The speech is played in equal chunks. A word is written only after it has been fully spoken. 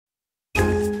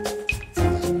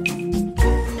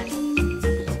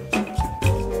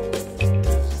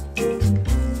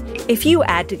If you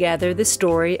add together the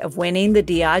story of winning the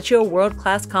Diageo World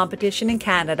Class Competition in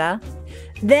Canada,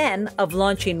 then of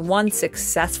launching one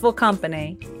successful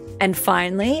company, and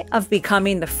finally of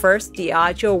becoming the first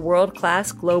Diageo World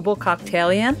Class Global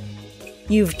Cocktailian,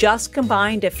 you've just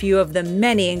combined a few of the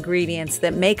many ingredients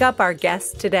that make up our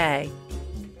guest today.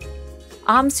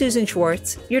 I'm Susan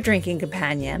Schwartz, your drinking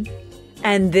companion,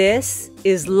 and this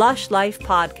is Lush Life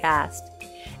Podcast.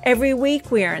 Every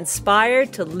week we are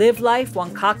inspired to live life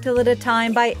one cocktail at a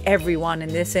time by everyone in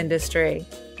this industry.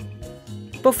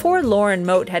 Before Lauren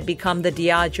Mote had become the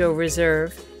Diageo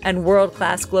Reserve and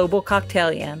world-class global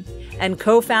cocktailian and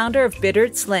co-founder of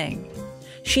Bittered Sling,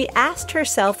 she asked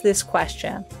herself this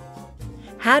question: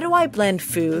 how do I blend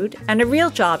food and a real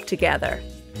job together?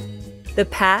 The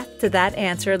path to that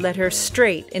answer led her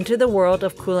straight into the world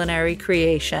of culinary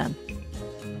creation.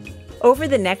 Over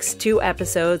the next 2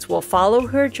 episodes, we'll follow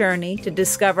her journey to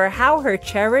discover how her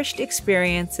cherished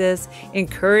experiences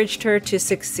encouraged her to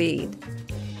succeed.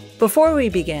 Before we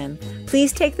begin,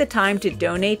 please take the time to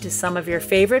donate to some of your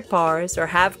favorite bars or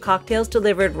have cocktails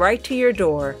delivered right to your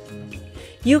door.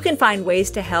 You can find ways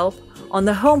to help on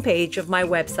the homepage of my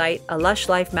website,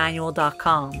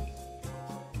 alushlifemanual.com.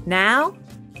 Now,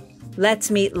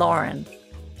 let's meet Lauren.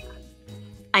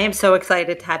 I am so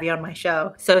excited to have you on my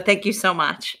show. So thank you so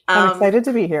much. I'm excited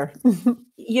to be here.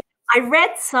 I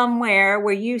read somewhere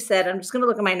where you said, I'm just going to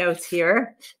look at my notes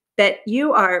here, that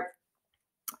you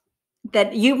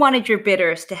wanted your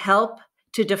bitters to help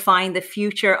to define the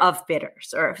future of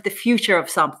bitters or the future of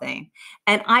something.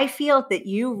 And I feel that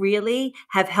you really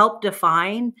have helped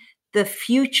define the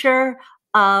future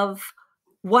of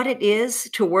what it is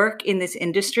to work in this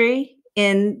industry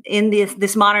in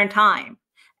this modern time.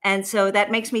 And so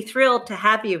that makes me thrilled to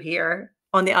have you here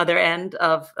on the other end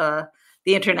of the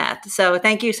internet. So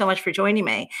thank you so much for joining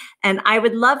me. And I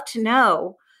would love to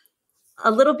know a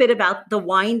little bit about the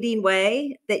winding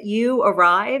way that you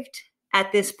arrived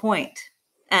at this point.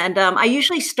 And I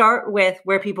usually start with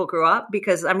where people grew up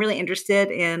because I'm really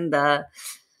interested in the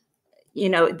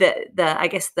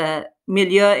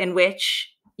milieu in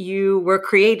which you were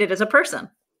created as a person.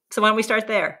 So why don't we start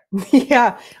there?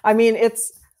 Yeah, I mean,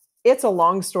 it's a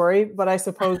long story, but I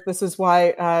suppose this is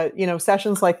why,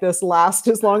 sessions like this last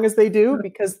as long as they do,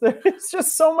 because there's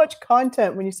just so much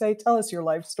content when you say, tell us your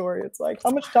life story. It's like,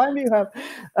 how much time do you have?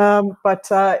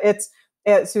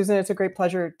 Susan, it's a great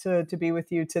pleasure to be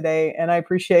with you today. And I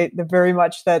appreciate very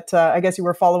much that, I guess you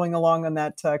were following along on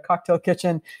that Cocktail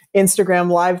Kitchen Instagram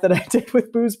live that I did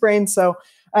with Booze Brain. So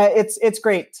it's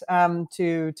great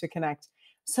to connect.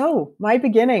 So my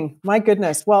beginning, my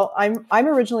goodness. Well, I'm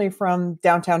originally from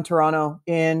downtown Toronto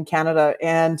in Canada,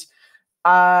 and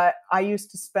I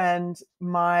used to spend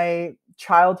my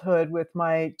childhood with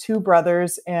my 2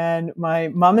 brothers and my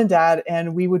mom and dad,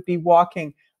 and we would be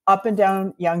walking up and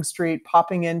down Yonge Street,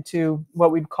 popping into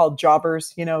what we'd call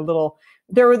jobbers. There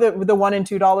were the $1 and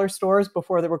 $2 stores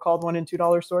before they were called $1 and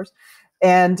 $2 stores,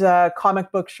 and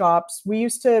comic book shops. We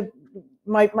used to.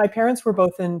 My parents were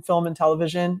both in film and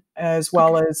television, as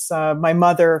well as my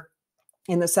mother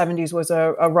in the 70s was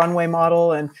a runway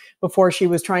model. And before she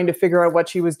was trying to figure out what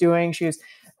she was doing, she was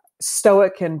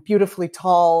stoic and beautifully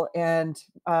tall and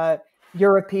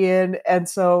European. And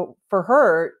so for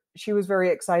her, she was very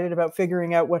excited about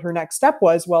figuring out what her next step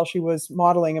was while she was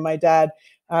modeling. And my dad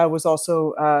was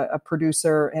also a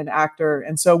producer and actor.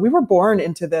 And so we were born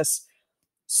into this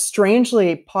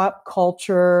strangely pop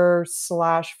culture /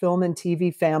 film and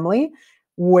TV family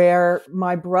where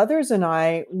my brothers and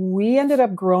we ended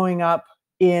up growing up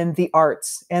in the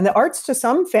arts. And the arts to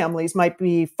some families might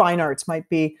be fine arts, might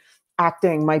be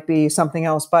acting, might be something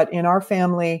else. But in our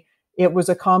family, it was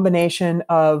a combination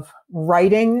of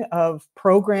writing, of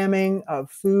programming,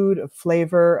 of food, of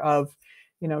flavor, of,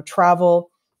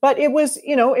 travel. But it was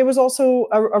also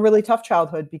a really tough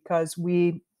childhood because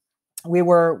we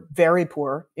were very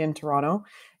poor in Toronto,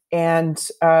 and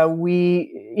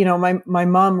my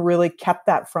mom really kept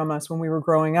that from us when we were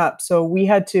growing up. So we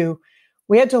had to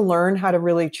learn how to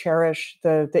really cherish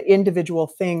the individual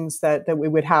things that we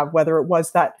would have, whether it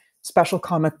was that special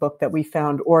comic book that we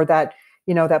found, or that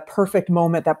that perfect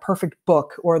moment, that perfect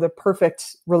book, or the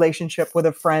perfect relationship with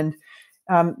a friend.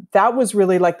 That was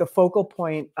really like the focal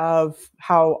point of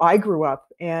how I grew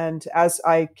up, and as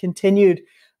I continued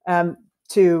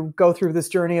to go through this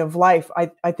journey of life,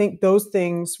 I think those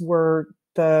things were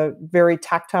the very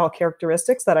tactile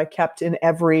characteristics that I kept in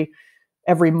every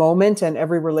moment and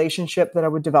every relationship that I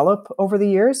would develop over the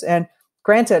years. And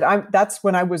granted, that's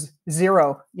when I was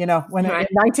 0, in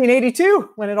 1982,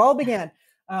 when it all began,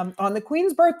 on the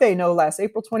Queen's birthday, no less.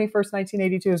 April 21st,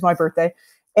 1982 is my birthday.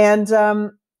 And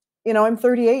I'm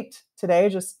 38 today. I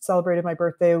just celebrated my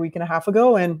birthday a week and a half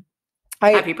ago, and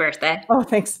Happy birthday. Oh,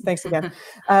 thanks again.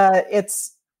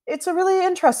 It's a really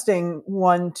interesting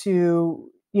one to,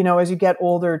 as you get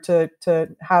older, to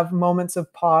have moments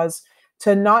of pause,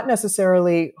 to not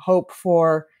necessarily hope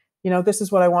for, this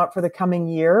is what I want for the coming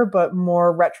year, but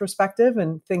more retrospective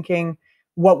and thinking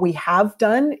what we have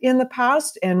done in the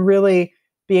past and really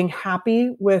being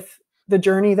happy with the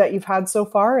journey that you've had so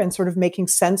far and sort of making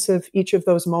sense of each of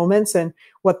those moments and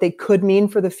what they could mean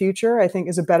for the future, I think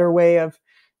is a better way of,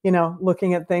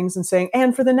 looking at things and saying,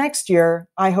 and for the next year,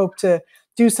 I hope to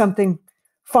do something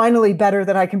finally better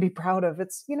that I can be proud of.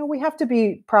 It's, we have to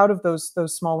be proud of those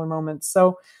smaller moments.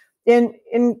 So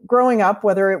in growing up,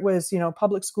 whether it was,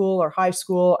 public school or high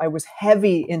school, I was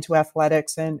heavy into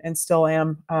athletics and still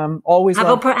am. Always.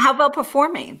 How about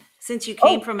performing? Since you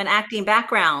came from an acting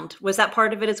background, was that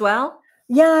part of it as well?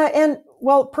 Yeah. And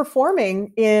well,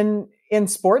 performing in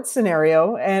sports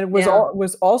scenario and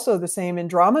was also the same in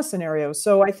drama scenarios.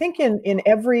 So I think in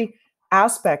every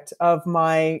aspect of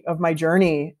my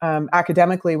journey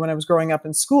academically when I was growing up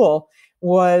in school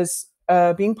was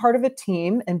being part of a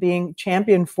team and being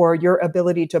championed for your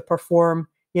ability to perform,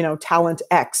 talent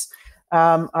X.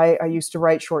 I used to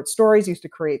write short stories, used to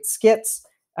create skits.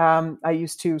 I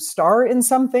used to star in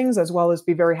some things as well as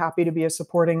be very happy to be a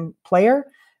supporting player.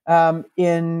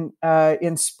 In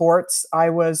sports, I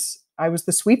was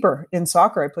the sweeper in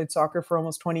soccer. I played soccer for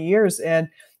almost 20 years and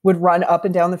would run up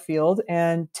and down the field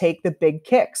and take the big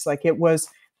kicks. Like it was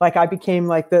like I became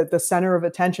like the center of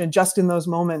attention just in those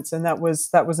moments, and that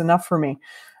was enough for me.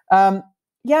 And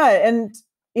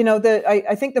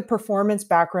I think the performance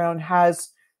background has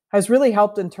really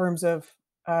helped in terms of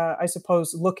I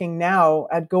suppose looking now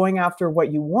at going after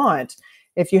what you want.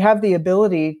 If you have the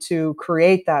ability to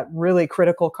create that really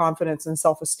critical confidence and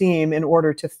self-esteem in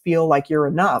order to feel like you're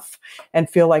enough and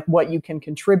feel like what you can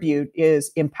contribute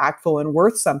is impactful and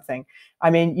worth something.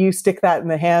 I mean, you stick that in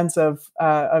the hands of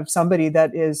somebody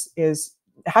that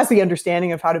has the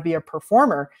understanding of how to be a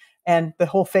performer and the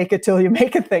whole fake it till you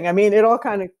make it thing. I mean, it all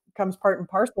kind of comes part and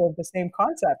parcel of the same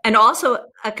concept. And also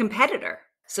a competitor.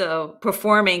 So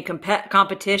performing,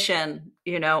 competition,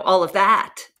 all of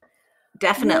that,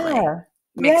 definitely.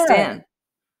 Mixed in.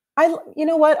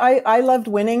 I loved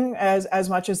winning as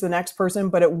much as the next person,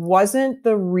 but it wasn't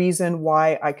the reason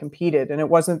why I competed and it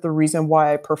wasn't the reason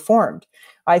why I performed.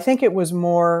 I think it was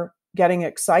more getting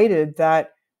excited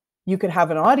that you could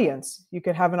have an audience. You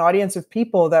could have an audience of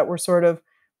people that were sort of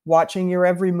watching your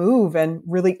every move and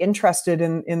really interested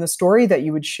in the story that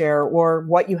you would share or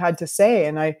what you had to say.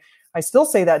 And I still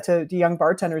say that to young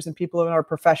bartenders and people in our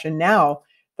profession now,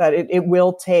 that it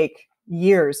will take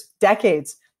years,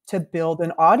 decades to build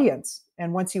an audience.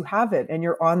 And once you have it and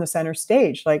you're on the center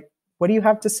stage, like, what do you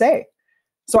have to say?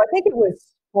 So I think it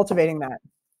was cultivating that.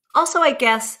 Also, I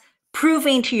guess,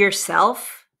 proving to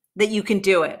yourself that you can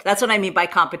do it. That's what I mean by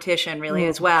competition really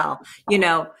as well.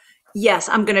 Yes,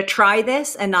 I'm going to try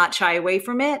this and not shy away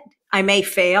from it. I may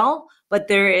fail, but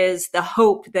there is the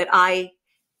hope that I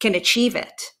can achieve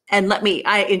it. And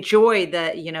I enjoy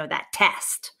that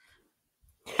test.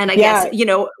 And I guess,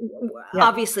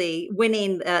 obviously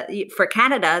winning for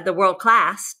Canada, the World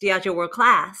Class, Diageo World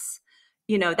Class,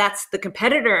 that's the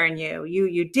competitor in you.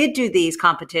 You did do these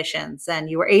competitions and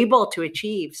you were able to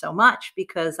achieve so much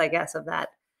because I guess of that,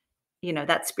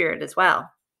 that spirit as well.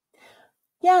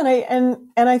 Yeah.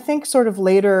 And I think sort of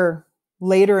later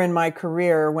in my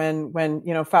career when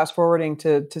fast forwarding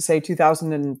to say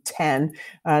 2010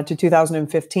 to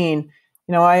 2015,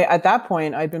 at that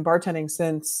point, I'd been bartending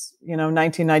since,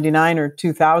 1999 or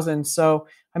 2000. So,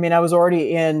 I mean, I was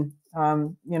already in,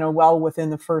 well within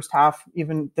the first half,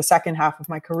 even the second half of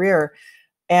my career.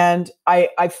 And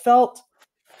I felt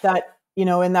that,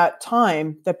 in that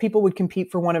time that people would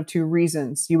compete for one of two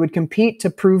reasons. You would compete to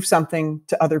prove something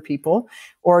to other people,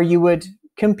 or you would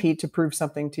compete to prove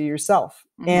something to yourself.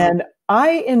 Mm-hmm. And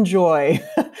I enjoy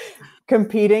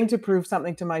competing to prove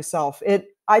something to myself.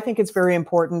 I think it's very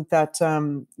important that,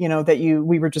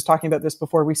 we were just talking about this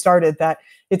before we started, that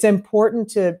it's important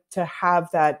to have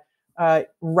that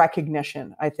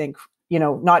recognition, I think,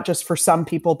 not just for some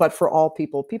people, but for all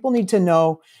people. People need to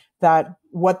know that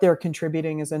what they're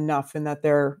contributing is enough and that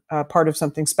they're part of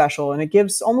something special. And it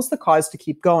gives almost the cause to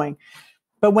keep going.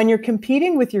 But when you're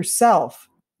competing with yourself,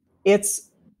 it's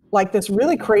like this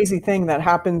really crazy thing that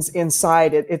happens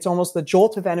inside. It's almost the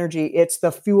jolt of energy. It's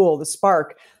the fuel, the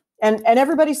spark. And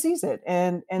everybody sees it.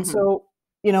 And mm-hmm. So,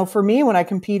 for me, when I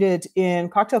competed in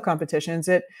cocktail competitions,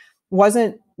 it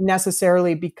wasn't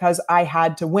necessarily because I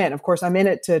had to win. Of course, I'm in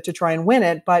it to try and win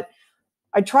it, but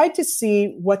I tried to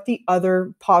see what the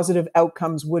other positive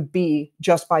outcomes would be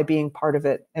just by being part of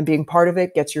it. And being part of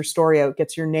it gets your story out,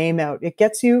 gets your name out. It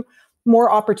gets you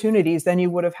more opportunities than you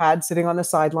would have had sitting on the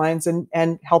sidelines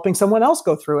and helping someone else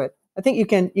go through it. I think you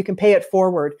can pay it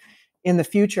forward in the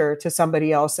future to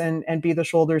somebody else and be the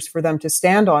shoulders for them to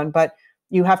stand on. But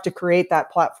you have to create that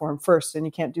platform first, and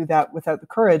you can't do that without the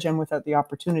courage and without the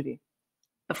opportunity.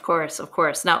 Of course, of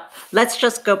course. Now, let's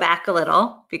just go back a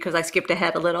little because I skipped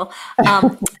ahead a little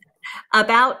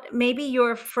about maybe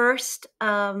your first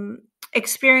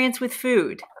experience with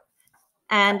food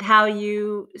and how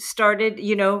you started.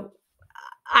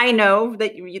 I know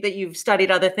that you've studied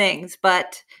other things,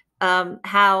 but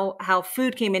how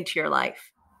food came into your life.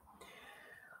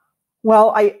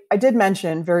 Well, I did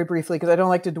mention very briefly, because I don't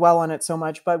like to dwell on it so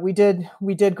much, but we did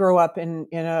grow up in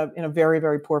a very,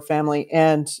 very poor family.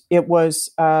 And it was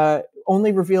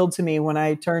only revealed to me when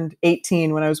I turned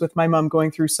 18, when I was with my mom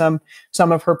going through some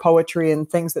of her poetry and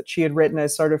things that she had written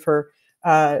as sort of her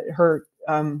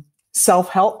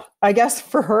self-help, I guess,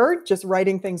 for her, just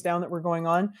writing things down that were going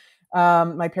on.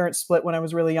 My parents split when I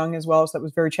was really young as well, so that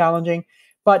was very challenging.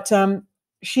 But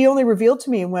she only revealed to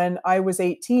me when I was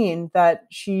 18 that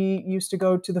she used to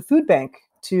go to the food bank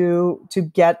to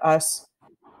get us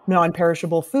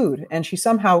non-perishable food. And she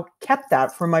somehow kept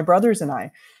that from my brothers and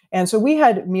I. And so we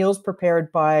had meals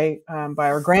prepared by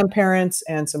our grandparents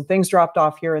and some things dropped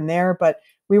off here and there, but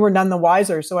we were none the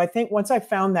wiser. So I think once I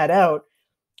found that out,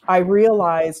 I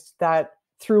realized that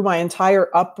through my entire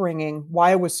upbringing,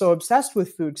 why I was so obsessed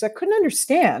with food, because I couldn't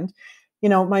understand.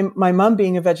 My mom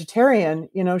being a vegetarian,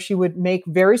 she would make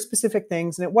very specific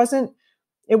things. And it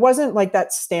wasn't like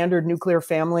that standard nuclear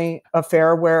family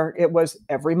affair where it was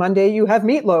every Monday you have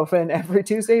meatloaf and every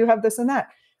Tuesday you have this and that.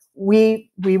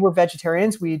 We were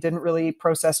vegetarians. We didn't really eat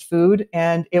processed food.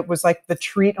 And it was like the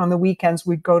treat on the weekends.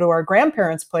 We'd go to our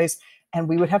grandparents' place and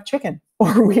we would have chicken,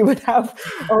 or we would have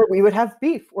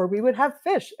beef, or we would have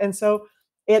fish. And so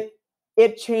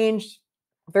it changed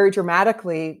very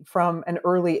dramatically from an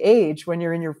early age when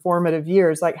you're in your formative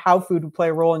years, like how food would play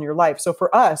a role in your life. So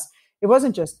for us, it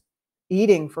wasn't just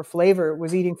eating for flavor, it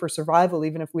was eating for survival,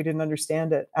 even if we didn't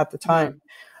understand it at the time.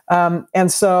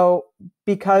 And so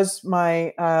because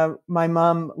my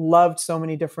mom loved so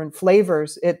many different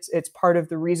flavors, it's part of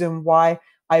the reason why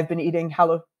I've been eating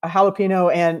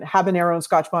jalapeno and habanero and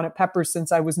Scotch bonnet peppers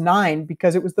since I was 9,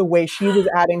 because it was the way she was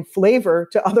adding flavor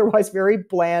to otherwise very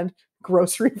bland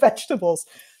grocery vegetables.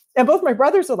 And both my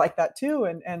brothers are like that too.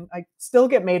 And I still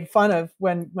get made fun of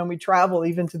when we travel,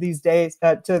 even to these days,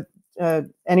 to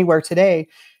anywhere today,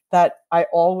 that I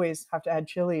always have to add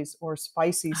chilies or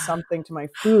spicy something to my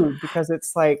food, because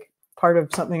it's like part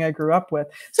of something I grew up with.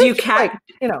 So do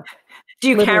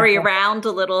you carry around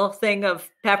a little thing of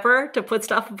pepper to put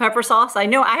stuff in pepper sauce? I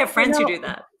know I have friends who do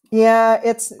that. Yeah,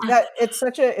 it's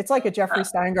like a Jeffrey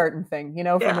Steingarten thing,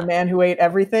 from the man who ate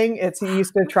everything. He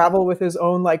used to travel with his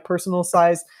own like personal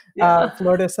size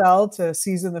fleur de sel to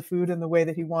season the food in the way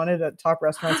that he wanted at top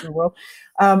restaurants in the world.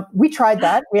 We tried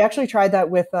that. We actually tried that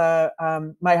with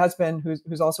my husband,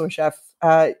 who's also a chef.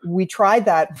 We tried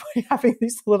that by having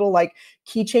these little like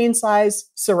keychain size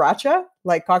sriracha,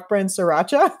 like Koch brand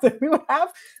sriracha that we would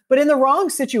have, but in the wrong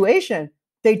situation,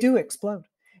 they do explode.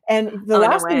 And the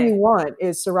last thing you want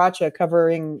is sriracha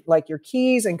covering like your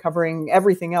keys and covering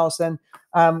everything else. And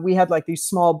we had like these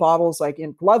small bottles like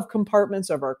in glove compartments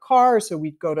of our car. So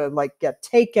we'd go to like get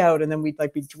takeout, and then we'd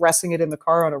like be dressing it in the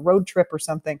car on a road trip or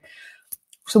something.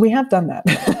 So we have done that.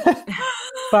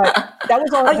 But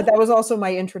that was also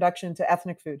my introduction to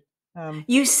ethnic food.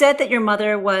 You said that your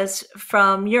mother was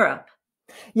from Europe.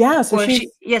 Yeah. So she's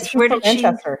where from did she?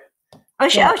 Manchester.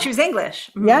 She was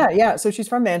English. Mm-hmm. Yeah. So she's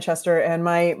from Manchester, and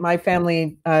my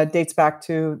family dates back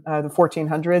to the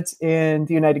 1400s in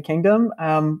the United Kingdom,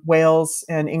 Wales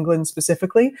and England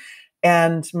specifically.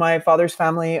 And my father's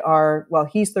family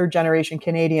he's third generation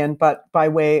Canadian, but by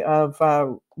way of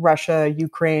Russia,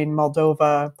 Ukraine,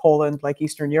 Moldova, Poland, like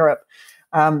Eastern Europe.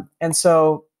 And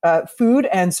so food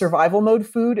and survival mode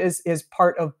food is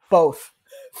part of both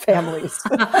families.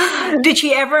 Did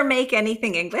she ever make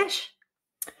anything English?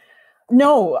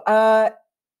 No.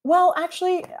 Well,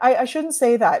 actually, I shouldn't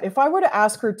say that. If I were to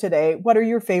ask her today, what are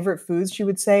your favorite foods? She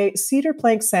would say cedar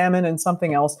plank salmon and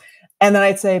something else. And then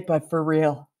I'd say, but for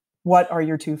real, what are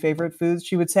your 2 favorite foods?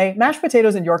 She would say mashed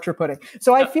potatoes and Yorkshire pudding.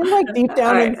 So I feel like deep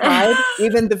down inside,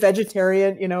 even the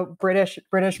vegetarian,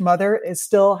 British mother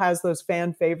still has those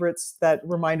fan favorites that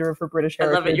remind her of her British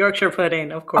heritage. I love it. Yorkshire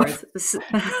pudding, of course.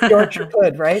 Yorkshire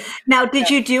pud, right? Now, did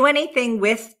you do anything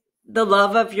with the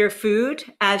love of your food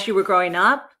as you were growing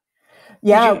up?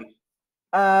 Yeah.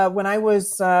 when I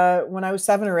was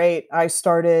 7 or 8, I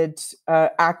started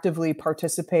actively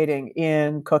participating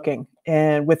in cooking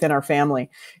and within our family.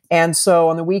 And so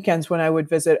on the weekends when I would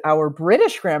visit our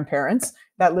British grandparents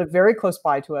that lived very close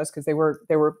by to us, because they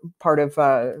were part of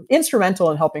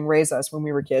instrumental in helping raise us when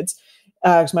we were kids,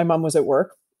 because my mom was at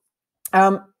work.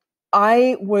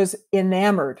 I was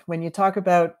enamored when you talk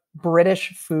about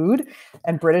British food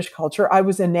and British culture. I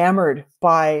was enamored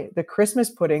by the Christmas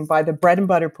pudding, by the bread and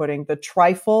butter pudding, the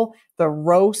trifle, the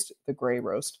roast, the gray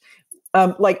roast,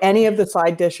 like any of the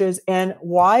side dishes. And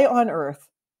why on earth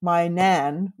my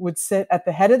nan would sit at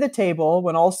the head of the table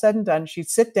when all's said and done, she'd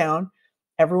sit down,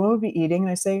 everyone would be eating.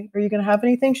 And I say, "Are you going to have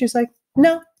anything?" She's like,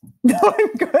 "No, no,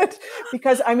 I'm good."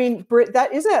 Because I mean,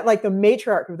 that isn't like the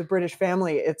matriarch of the British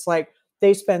family. It's like,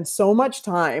 they spend so much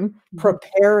time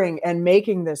preparing and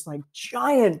making this like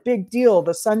giant big deal,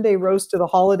 the Sunday roast to the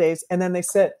holidays. And then they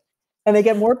sit and they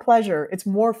get more pleasure. It's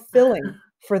more filling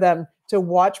for them to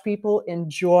watch people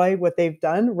enjoy what they've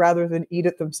done rather than eat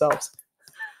it themselves.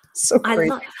 So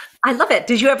great. I love it.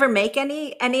 Did you ever make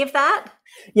any of that?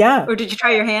 Yeah. Or did you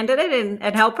try your hand at it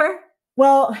and help her?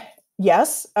 Well,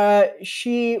 yes.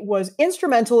 She was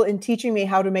instrumental in teaching me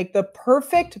how to make the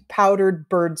perfect powdered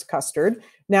bird's custard.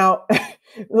 Now,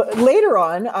 later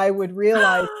on, I would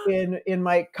realize in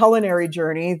my culinary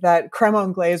journey that creme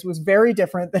anglaise was very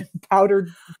different than powdered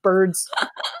birds,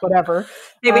 whatever.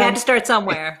 Maybe we had to start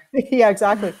somewhere. Yeah,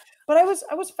 exactly. But I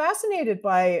was fascinated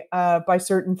by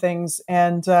certain things,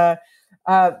 and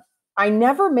I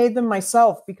never made them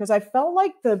myself because I felt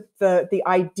like the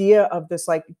idea of this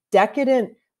like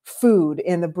decadent food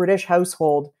in the British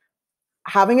household,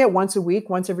 having it once a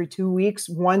week, once every 2 weeks,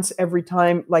 once every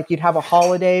time, like you'd have a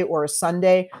holiday or a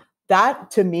Sunday, that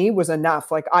to me was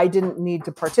enough. Like I didn't need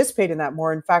to participate in that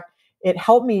more. In fact, it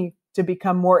helped me to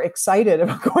become more excited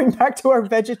about going back to our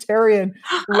vegetarian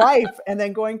life and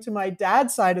then going to my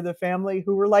dad's side of the family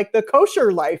who were like the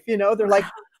kosher life. You know, they're like,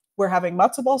 "We're having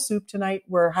matzo ball soup tonight.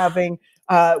 We're having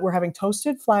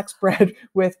toasted flax bread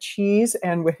with cheese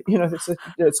and with, you know,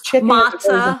 this chicken.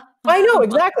 Matzah. I know,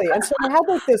 exactly. And so I had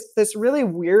like this really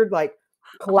weird like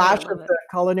clash of the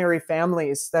culinary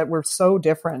families that were so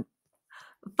different.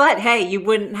 But hey, you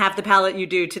wouldn't have the palate you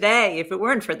do today if it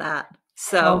weren't for that.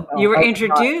 So you were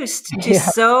introduced to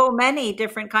so many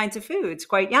different kinds of foods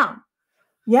quite young.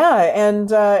 Yeah,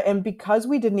 and because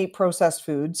we didn't eat processed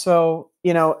food, so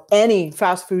you know, any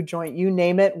fast food joint, you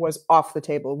name it, was off the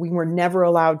table. We were never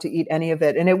allowed to eat any of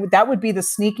it, and that would be the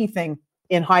sneaky thing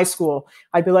in high school.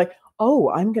 I'd be like, "Oh,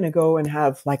 I'm going to go and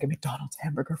have like a McDonald's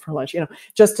hamburger for lunch," you know,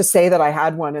 just to say that I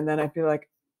had one, and then I'd be like,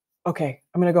 "Okay,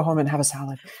 I'm going to go home and have a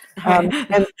salad."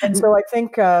 And so I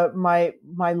think my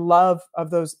love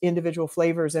of those individual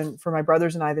flavors, and for my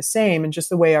brothers and I the same, and just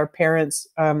the way our parents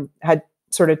had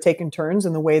sort of taken turns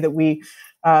in the way that we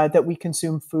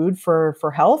consume food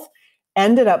for health,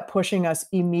 ended up pushing us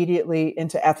immediately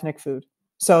into ethnic food.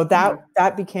 So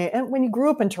that became, and when you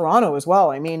grew up in Toronto as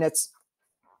well, I mean,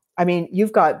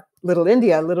 you've got little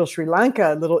India, little Sri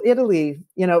Lanka, little Italy,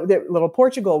 you know, little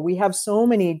Portugal. We have so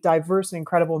many diverse and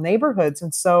incredible neighborhoods.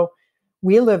 And so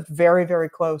we lived very, very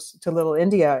close to little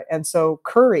India. And so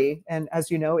curry, and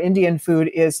as you know, Indian food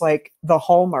is like the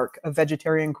hallmark of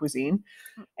vegetarian cuisine.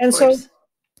 And so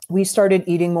we started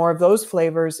eating more of those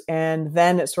flavors. And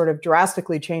then it sort of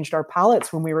drastically changed our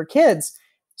palates when we were kids.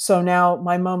 So now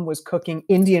my mom was cooking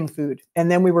Indian food,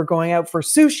 and then we were going out for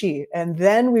sushi, and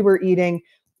then we were eating,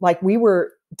 like we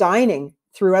were dining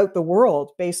throughout the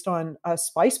world based on a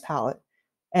spice palette.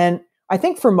 And I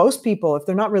think for most people, if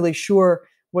they're not really sure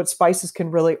what spices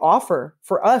can really offer,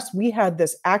 for us, we had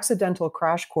this accidental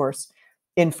crash course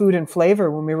in food and flavor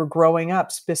when we were growing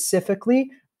up,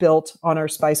 specifically built on our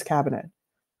spice cabinet.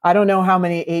 I don't know how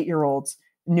many 8-year-olds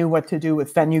knew what to do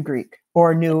with fenugreek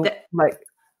or knew like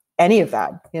any of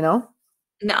that, you know?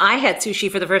 No, I had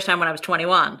sushi for the first time when I was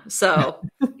 21. So,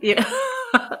 you know,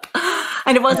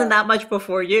 and it wasn't that much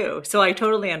before you. So I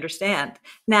totally understand.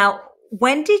 Now,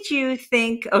 when did you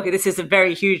think, okay, this is a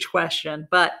very huge question,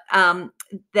 but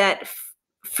that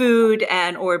food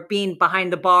or being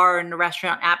behind the bar in the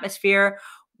restaurant atmosphere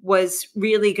was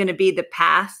really going to be the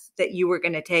path that you were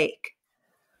going to take?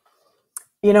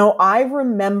 You know, I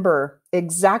remember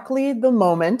exactly the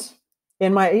moment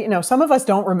in my, you know, some of us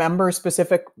don't remember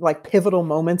specific like pivotal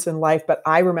moments in life, but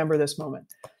I remember this moment.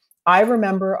 I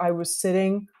remember I was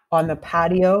sitting on the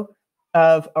patio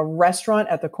of a restaurant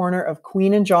at the corner of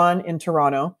Queen and John in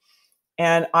Toronto.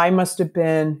 And I must have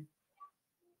been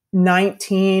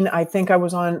 19. I think I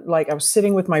was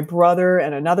sitting with my brother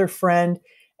and another friend.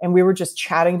 and we were just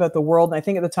chatting about the world. And I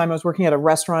think at the time I was working at a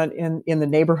restaurant in the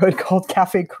neighborhood called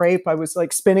Cafe Crepe. I was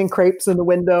like spinning crepes in the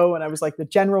window, and I was like the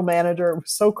general manager. It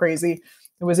was so crazy.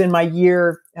 It was in my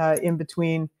year in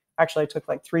between. Actually, I took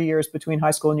like 3 years between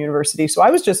high school and university. So I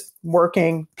was just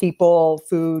working, people,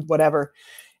 food, whatever.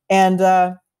 And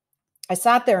I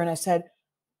sat there and I said,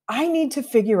 I need to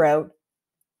figure out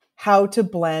how to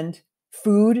blend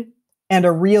food and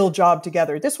a real job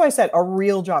together. This is why I said a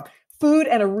real job, food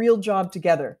and a real job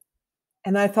together.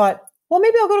 And I thought, well,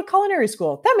 maybe I'll go to culinary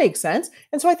school. That makes sense.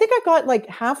 And so I think I got like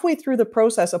halfway through the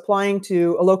process applying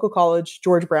to a local college,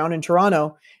 George Brown in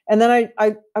Toronto. And then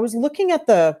I was looking at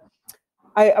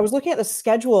I was looking at the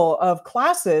schedule of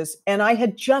classes, and I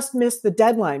had just missed the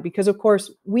deadline because, of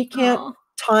course, we can't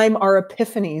time our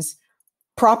epiphanies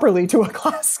properly to a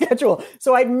class schedule.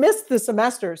 So I'd missed the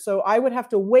semester. So I would have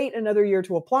to wait another year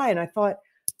to apply. And I thought,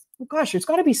 oh, gosh, there's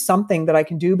got to be something that I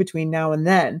can do between now and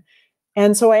then.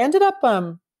 And so I ended up,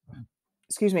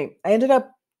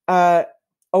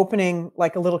 opening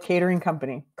like a little catering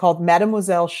company called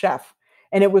Mademoiselle Chef.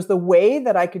 And it was the way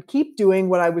that I could keep doing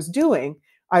what I was doing.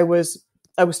 I was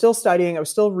still studying. I was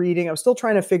still reading. I was still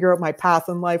trying to figure out my path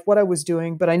in life, what I was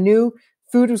doing, but I knew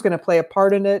food was going to play a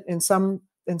part in it in some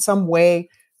way.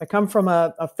 I come from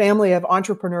a family of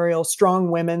entrepreneurial,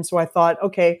 strong women. So I thought,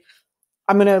 okay,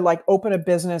 I'm going to like open a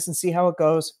business and see how it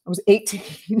goes. I was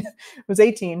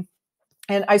 18.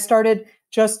 And I started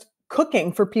just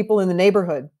cooking for people in the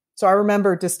neighborhood. So I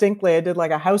remember distinctly, I did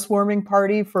like a housewarming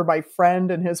party for my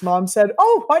friend, and his mom said,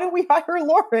 oh, why don't we hire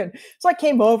Lauren? So I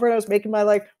came over and I was making my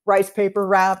like rice paper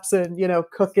wraps and,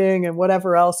 cooking and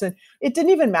whatever else. And it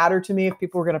didn't even matter to me if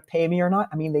people were going to pay me or not.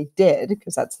 I mean, they did,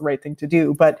 because that's the right thing to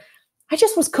do. But I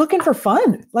just was cooking for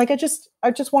fun. Like I just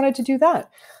wanted to do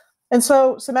that. And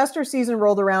so semester season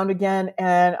rolled around again,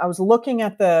 and I was looking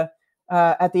at the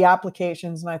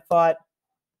applications, and I thought,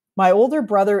 my older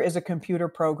brother is a computer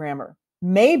programmer.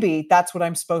 Maybe that's what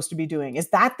I'm supposed to be doing. Is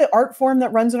that the art form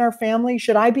that runs in our family?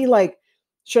 Should I be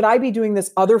doing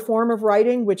this other form of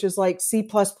writing, which is like C++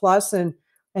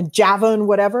 and Java and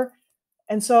whatever?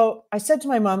 And so I said to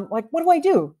my mom, like, what do I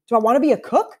do? Do I want to be a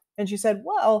cook? And she said,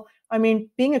 well, I mean,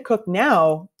 being a cook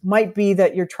now might be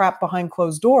that you're trapped behind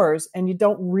closed doors and you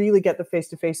don't really get the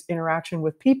face-to-face interaction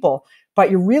with people,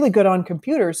 but you're really good on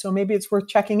computers. So maybe it's worth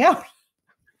checking out.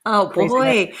 Oh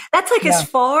boy, that's like as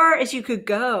far as you could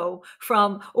go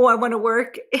from, I want to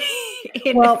work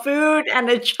in food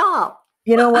and a shop.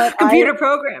 You know what? Computer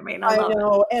programming. I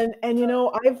know. And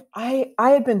I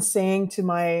had been saying to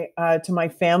my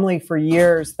family for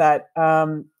years that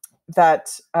when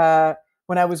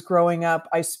I was growing up,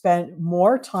 I spent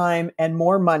more time and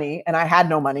more money, and I had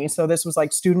no money. So this was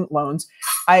like student loans.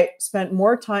 I spent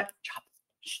more time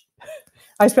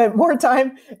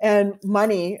and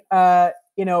money,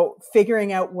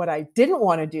 figuring out what I didn't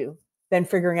want to do than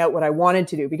figuring out what I wanted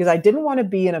to do, because I didn't want to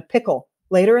be in a pickle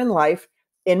later in life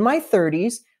in my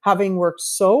 30s, having worked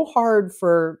so hard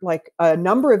for like a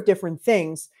number of different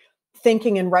things,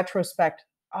 thinking in retrospect,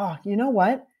 oh, you know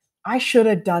what? I should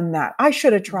have done that. I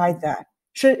should have tried that.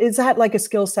 Is that like a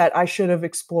skill set I should have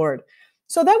explored?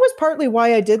 So that was partly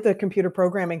why I did the computer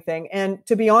programming thing. And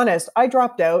to be honest, I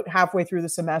dropped out halfway through the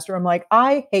semester. I'm like,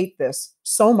 I hate this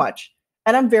so much.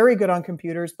 And I'm very good on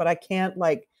computers, but I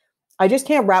just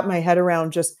can't wrap my head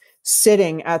around just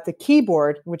sitting at the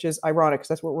keyboard, which is ironic because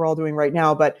that's what we're all doing right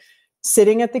now, but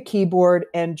sitting at the keyboard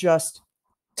and just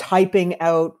typing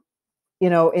out,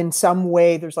 in some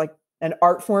way, there's like an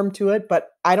art form to it, but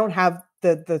I don't have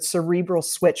the cerebral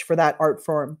switch for that art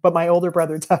form, but my older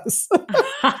brother does.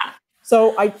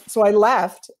 So I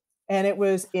left, and it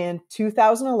was in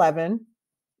 2011.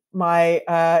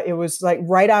 It was like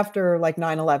right after like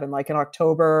 9/11, like in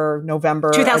October,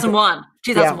 November. 2001.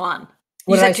 Yeah.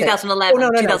 You said 2011. Oh,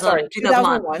 no, sorry.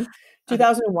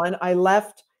 2001. I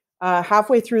left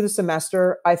halfway through the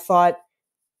semester. I thought,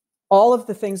 all of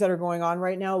the things that are going on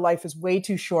right now, life is way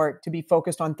too short to be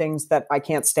focused on things that I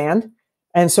can't stand.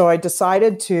 And so I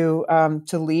decided to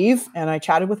leave, and I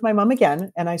chatted with my mom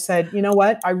again. And I said, you know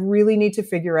what? I really need to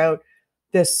figure out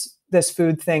this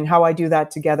food thing, how I do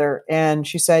that together. And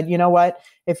she said, you know what?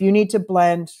 If you need to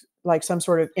blend like some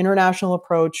sort of international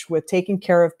approach with taking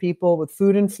care of people, with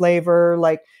food and flavor,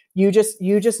 like you just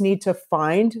need to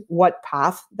find what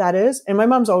path that is. And my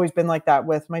mom's always been like that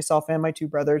with myself and my two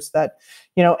brothers, that,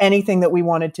 anything that we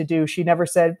wanted to do, she never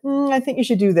said, I think you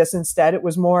should do this instead. It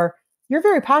was more, you're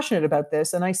very passionate about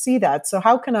this, and I see that. So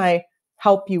how can I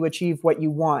help you achieve what you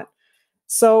want?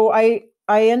 So I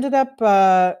ended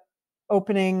up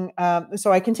opening.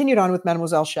 So I continued on with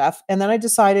Mademoiselle Chef, and then I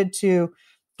decided to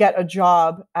get a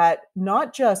job at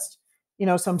not just,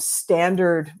 some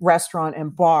standard restaurant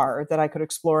and bar that I could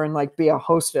explore and like be a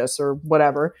hostess or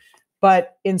whatever.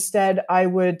 But instead I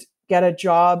would get a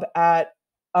job at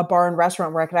a bar and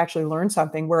restaurant where I could actually learn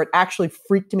something, where it actually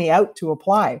freaked me out to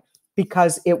apply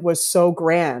because it was so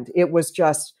grand. It was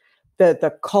just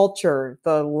the culture,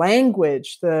 the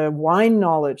language, the wine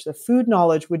knowledge, the food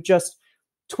knowledge would just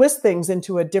twist things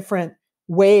into a different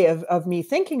way of me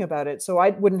thinking about it. So I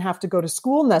wouldn't have to go to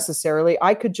school necessarily.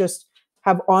 I could just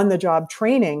have on the job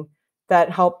training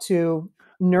that helped to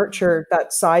nurture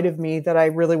that side of me that I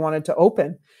really wanted to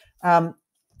open.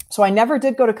 So I never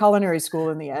did go to culinary school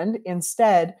in the end.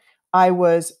 Instead, I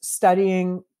was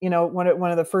studying, one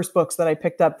of the first books that I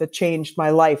picked up that changed my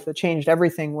life, that changed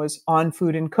everything, was On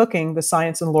Food and Cooking, The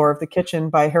Science and Lore of the Kitchen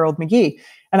by Harold McGee.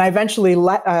 And I eventually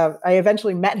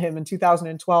met him in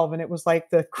 2012. And it was like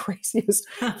the craziest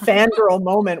fangirl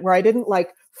moment where I didn't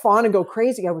like fawn and go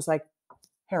crazy. I was like,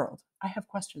 Harold, I have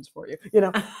questions for you. It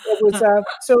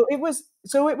was,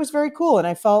 so it was very cool. And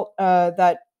I felt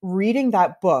that reading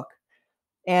that book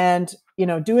and,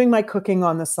 doing my cooking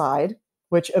on the side,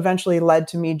 which eventually led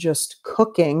to me just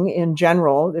cooking in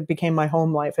general. It became my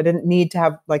home life. I didn't need to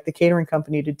have like the catering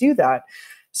company to do that.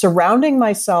 Surrounding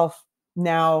myself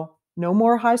now, no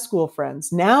more high school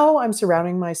friends. Now I'm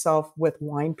surrounding myself with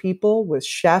wine people, with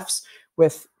chefs,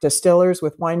 with distillers,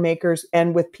 with winemakers,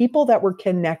 and with people that were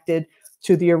connected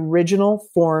to the original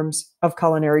forms of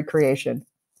culinary creation,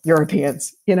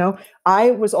 Europeans.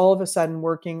 I was all of a sudden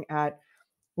working at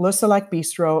Le Select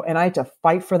Bistro, and I had to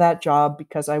fight for that job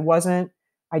because I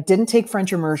didn't take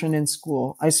French immersion in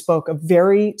school. I spoke a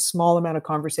very small amount of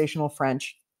conversational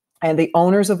French, and the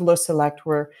owners of Le Select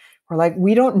were like,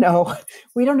 we don't know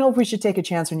if we should take a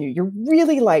chance on you. You're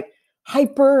really like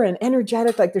hyper and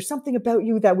energetic. Like there's something about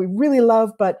you that we really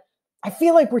love, but I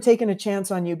feel like we're taking a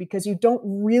chance on you because you don't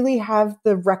really have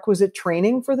the requisite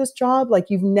training for this job. Like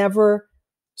you've never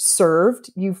served.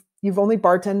 You've only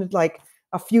bartended like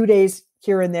a few days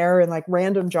here and there and like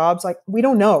random jobs. Like we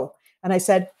don't know. And I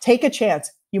said, take a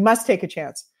chance. You must take a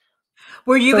chance.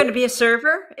 Were you going to be a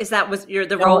server? Is that was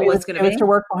the role was going to be? It was to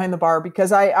work behind the bar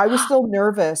because I was still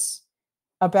nervous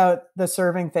about the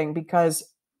serving thing because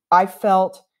I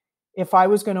felt if I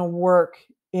was going to work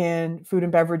in food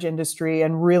and beverage industry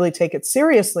and really take it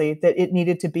seriously, that it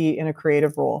needed to be in a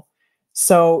creative role.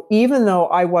 So even though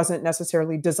I wasn't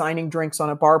necessarily designing drinks on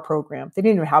a bar program, they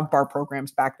didn't even have bar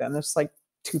programs back then. This is like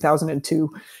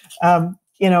 2002.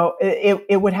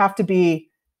 It would have to be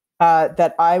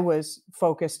that I was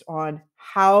focused on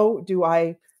how do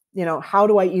I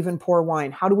even pour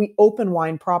wine? How do we open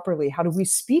wine properly? How do we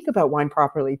speak about wine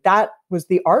properly? That was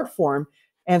the art form.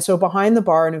 And so behind the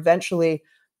bar and eventually,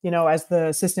 as the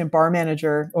assistant bar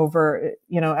manager over,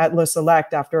 at Le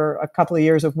Select, after a couple of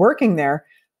years of working there,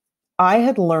 I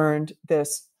had learned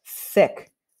this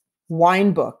thick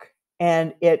wine book,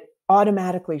 and it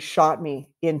automatically shot me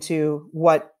into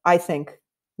what I think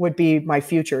would be my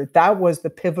future. That was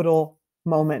the pivotal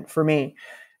moment for me.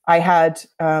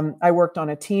 I worked on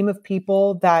a team of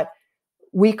people that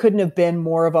we couldn't have been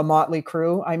more of a motley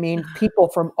crew. I mean, people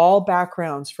from all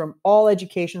backgrounds, from all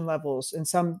education levels, and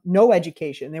some no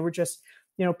education. They were just,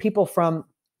 people from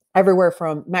everywhere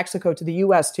from Mexico to the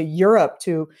US to Europe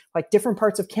to like different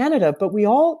parts of Canada. But we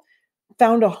all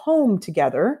found a home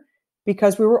together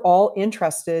because we were all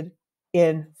interested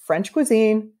in French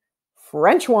cuisine,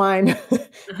 French wine,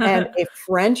 and a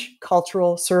French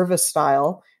cultural service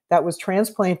style that was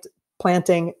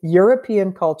transplanting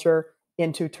European culture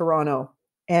into Toronto.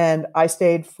 And I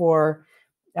stayed for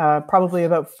probably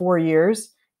about 4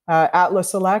 years at Le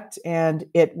Select. And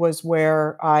it was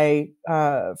where I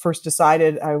first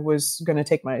decided I was going to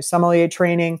take my sommelier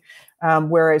training,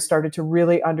 where I started to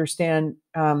really understand,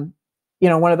 one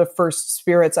of the first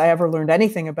spirits I ever learned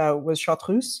anything about was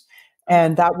Chartreuse.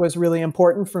 And that was really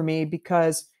important for me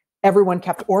because everyone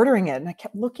kept ordering it and I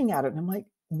kept looking at it and I'm like,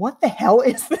 what the hell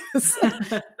is this?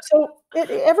 So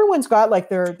everyone's got like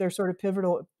their sort of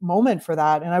pivotal moment for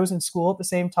that. And I was in school at the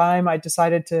same time. I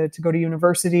decided to go to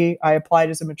university. I applied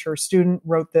as a mature student,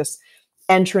 wrote this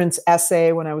entrance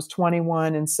essay when I was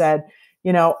 21 and said,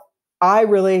 I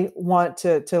really want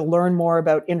to learn more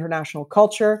about international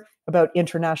culture, about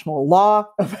international law,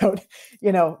 about,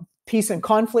 peace and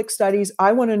conflict studies.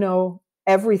 I want to know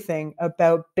everything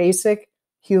about basic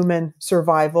human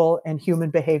survival and human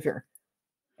behavior.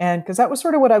 And because that was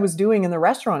sort of what I was doing in the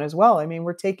restaurant as well. I mean,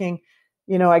 we're taking,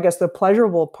 I guess the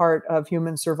pleasurable part of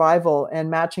human survival and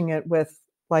matching it with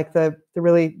like the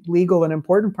really legal and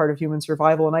important part of human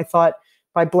survival. And I thought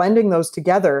by blending those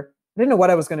together, I didn't know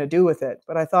what I was going to do with it,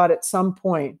 but I thought at some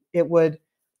point it would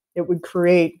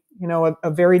create a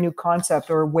very new concept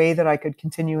or a way that I could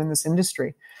continue in this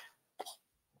industry.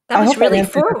 That I was hope that really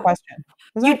answered your forward. question.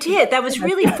 You did. That was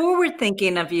really forward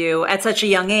thinking of you at such a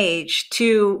young age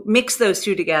to mix those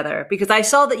two together, because I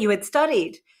saw that you had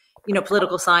studied,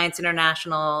 political science,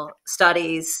 international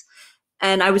studies,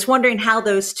 and I was wondering how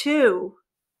those two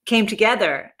came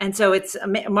together. And so it's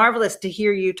marvelous to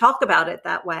hear you talk about it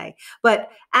that way. But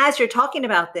as you're talking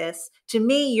about this, to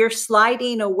me, you're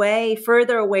sliding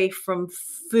further away from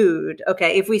food.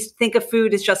 Okay. If we think of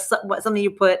food as just something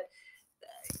you put,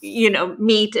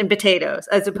 meat and potatoes,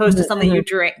 as opposed to something you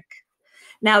drink.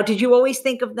 Now, did you always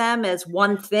think of them as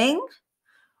one thing?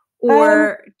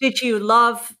 Or did you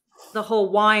love the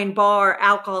whole wine, bar,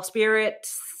 alcohol, spirit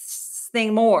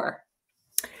thing more?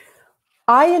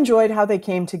 I enjoyed how they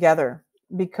came together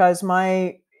because in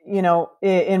my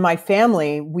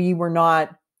family, we were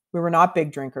not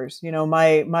big drinkers.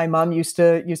 My mom used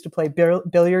to play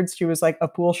billiards. She was like a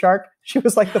pool shark. She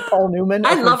was like the Paul Newman.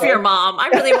 I love your mom. I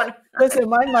really want to listen.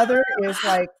 My mother is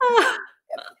like,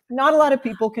 not a lot of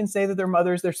people can say that their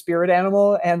mother's their spirit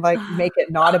animal and like make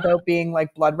it not about being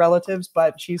like blood relatives,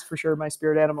 but she's for sure my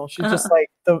spirit animal. She's just like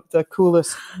the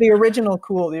coolest, the original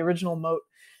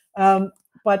Mote.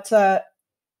 But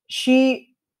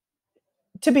she,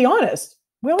 to be honest,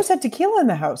 we always had tequila in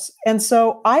the house. And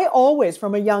so I always,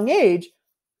 from a young age,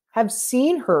 have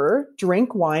seen her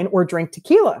drink wine or drink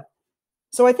tequila.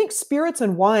 So I think spirits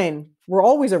and wine were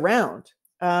always around.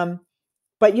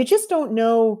 But you just don't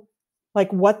know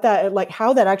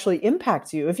how that actually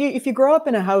impacts you. If you grow up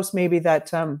in a house, maybe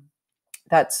that's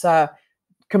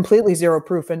completely zero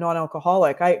proof and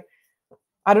non-alcoholic, I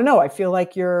don't know. I feel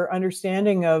like your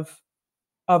understanding of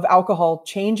alcohol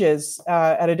changes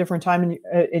at a different time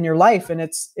in your life. And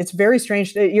it's very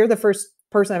strange. You're the first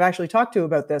person I've actually talked to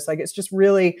about this. Like, it's just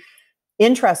really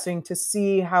interesting to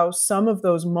see how some of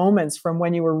those moments from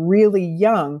when you were really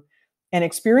young and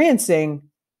experiencing,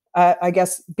 I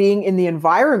guess, being in the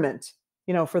environment,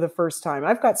 for the first time.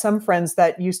 I've got some friends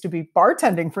that used to be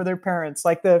bartending for their parents,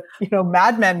 like the,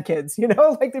 Mad Men kids,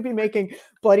 like they'd be making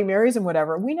Bloody Marys and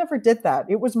whatever. We never did that.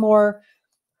 It was more,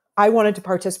 I wanted to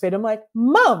participate. I'm like,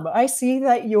 Mom, I see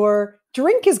that your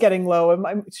drink is getting low.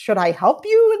 Should I help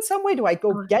you in some way? Do I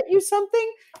go get you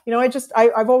something? I've just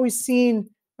always seen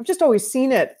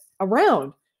it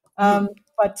around. So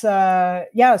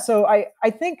I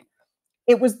think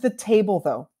it was the table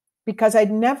though, because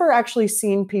I'd never actually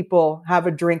seen people have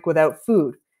a drink without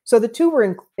food. So the two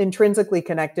were intrinsically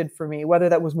connected for me, whether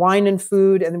that was wine and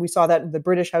food. And then we saw that in the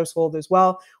British household as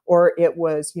well, or it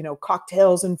was,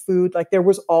 cocktails and food. Like there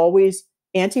was always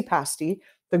antipasti.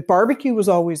 The barbecue was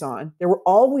always on. There were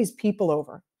always people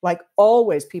over,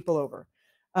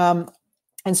 And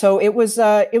so it was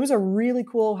a really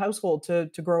cool household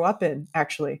to grow up in,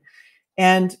 actually.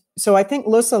 And so I think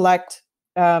Le Select,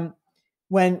 when,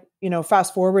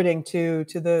 fast forwarding to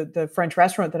the French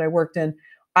restaurant that I worked in,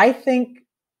 I think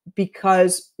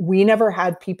because we never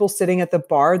had people sitting at the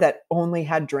bar that only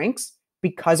had drinks,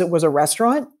 because it was a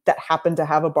restaurant that happened to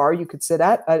have a bar you could sit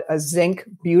at, a zinc,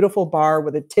 beautiful bar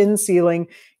with a tin ceiling,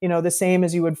 the same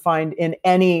as you would find in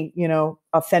any,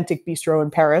 authentic bistro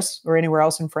in Paris or anywhere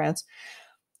else in France.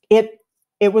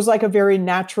 It was like a very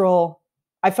natural,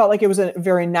 I felt like it was a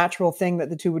very natural thing that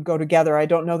the two would go together. I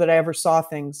don't know that I ever saw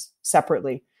things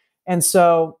separately. And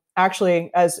so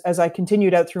actually, as I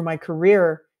continued out through my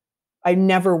career, I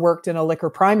never worked in a liquor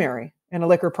primary,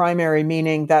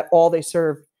 meaning that all they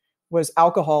served was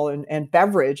alcohol and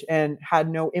beverage and had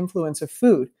no influence of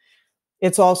food.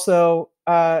 It's also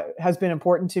has been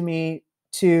important to me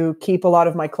to keep a lot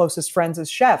of my closest friends as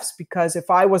chefs, because if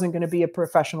I wasn't going to be a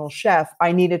professional chef,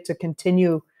 I needed to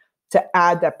continue to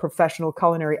add that professional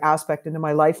culinary aspect into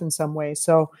my life in some way.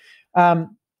 So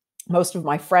most of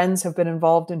my friends have been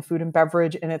involved in food and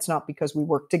beverage, and it's not because we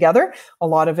work together. A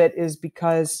lot of it is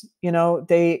because,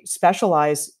 they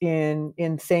specialize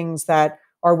in things that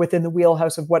are within the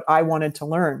wheelhouse of what I wanted to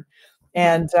learn.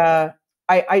 And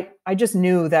I just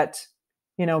knew that,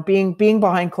 being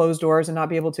behind closed doors and not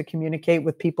be able to communicate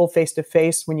with people face to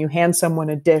face, when you hand someone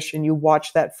a dish and you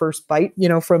watch that first bite,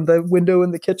 from the window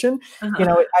in the kitchen,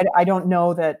 I don't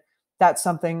know that that's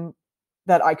something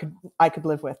that I could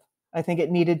live with. I think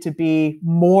it needed to be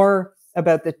more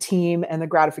about the team and the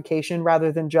gratification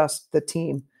rather than just the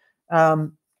team.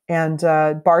 And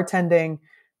bartending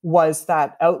was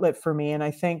that outlet for me. And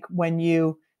I think when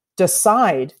you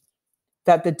decide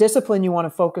that the discipline you want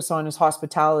to focus on is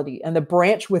hospitality, and the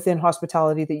branch within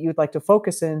hospitality that you'd like to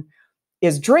focus in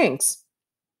is drinks,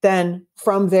 then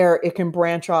from there, it can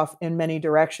branch off in many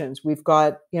directions. We've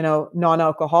got,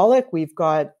 non-alcoholic, we've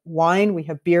got wine, we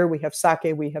have beer, we have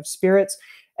sake, we have spirits.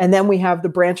 And then we have the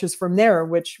branches from there,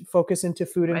 which focus into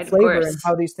food and flavor and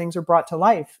how these things are brought to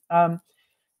life.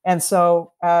 And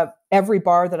so every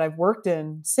bar that I've worked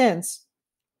in since,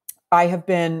 I have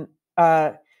been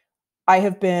in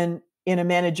a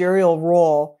managerial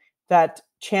role that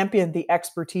championed the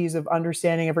expertise of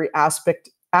understanding every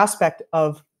aspect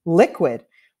of liquid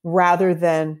rather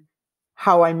than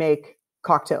how I make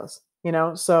cocktails.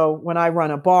 So when I run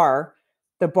a bar,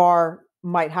 the bar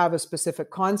might have a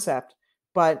specific concept,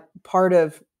 but part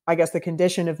of, I guess, the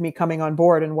condition of me coming on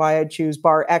board and why I choose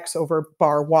bar X over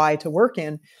bar Y to work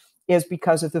in is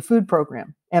because of the food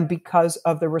program and because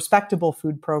of the respectable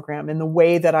food program and the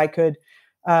way that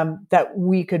that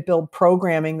we could build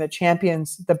programming that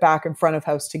champions the back and front of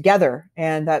house together,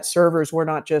 and that servers were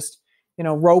not just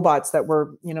robots that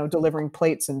were delivering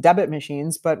plates and debit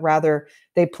machines, but rather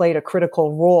they played a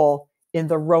critical role in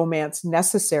the romance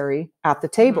necessary at the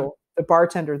table. Mm-hmm. The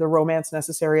bartender, the romance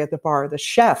necessary at the bar, the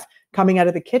chef coming out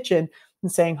of the kitchen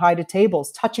and saying hi to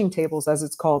tables, touching tables as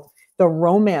it's called, the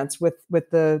romance with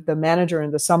the manager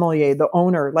and the sommelier, the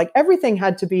owner, like everything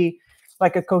had to be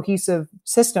like a cohesive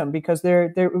system, because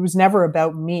it was never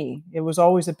about me. It was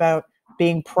always about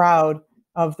being proud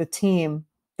of the team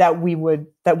that we would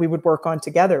work on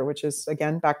together, which is,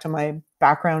 again, back to my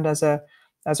background as a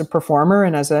performer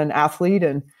and as an athlete.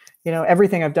 And,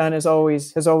 everything I've done has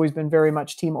always been very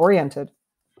much team oriented.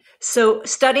 So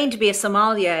studying to be a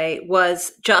sommelier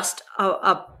was just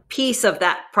a piece of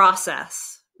that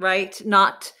process, right?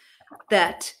 Not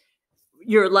that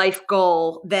your life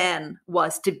goal then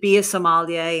was to be a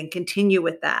sommelier and continue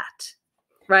with that,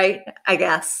 right? I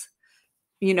guess,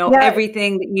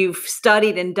 everything that you've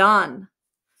studied and done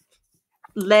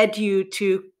led you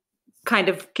to kind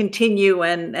of continue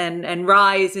and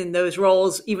rise in those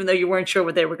roles, even though you weren't sure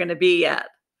what they were going to be yet.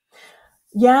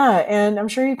 Yeah. And I'm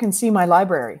sure you can see my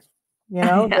library,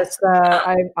 yes.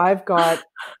 I've got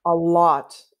a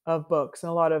lot of books and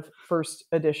a lot of first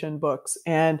edition books.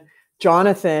 And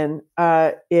Jonathan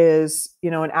is,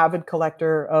 an avid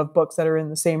collector of books that are in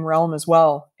the same realm as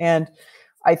well. And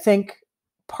I think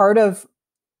part of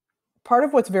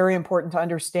what's very important to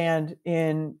understand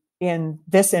in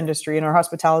this industry, in our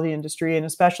hospitality industry, and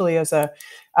especially as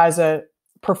a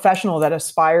professional that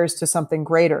aspires to something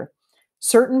greater,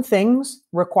 certain things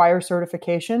require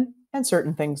certification and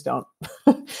certain things don't.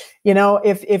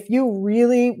 If you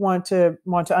really want to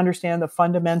understand the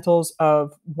fundamentals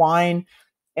of wine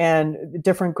and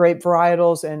different grape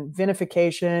varietals and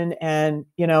vinification and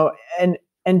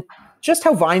just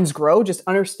how vines grow, just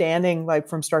understanding like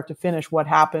from start to finish what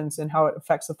happens and how it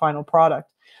affects the final product,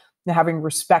 and having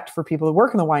respect for people who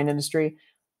work in the wine industry,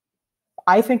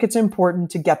 I think it's important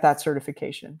to get that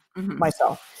certification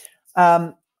myself.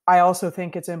 I also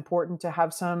think it's important to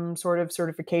have some sort of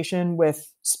certification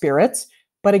with spirits,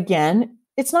 but again,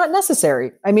 it's not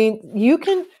necessary. I mean, you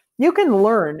can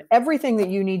learn everything that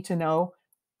you need to know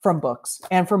from books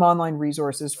and from online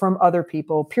resources, from other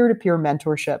people, peer-to-peer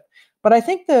mentorship. But I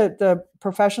think the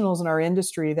professionals in our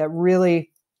industry that really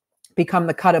become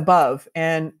the cut above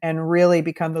and really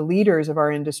become the leaders of our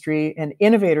industry and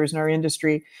innovators in our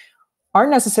industry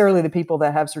aren't necessarily the people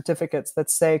that have certificates that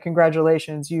say,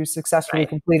 congratulations, you successfully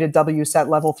completed WSET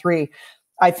level 3.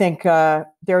 I think they're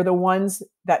the ones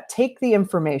that take the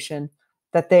information,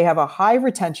 that they have a high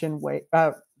retention rate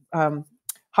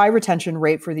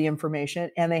for the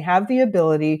information, and they have the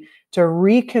ability to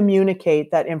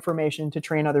re-communicate that information to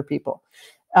train other people.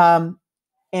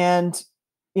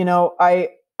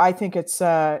 I think it's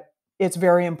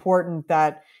very important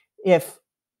that if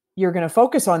you're going to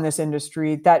focus on this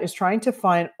industry that is trying to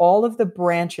find all of the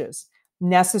branches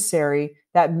necessary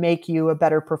that make you a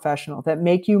better professional, that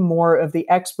make you more of the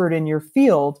expert in your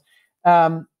field,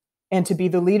 and to be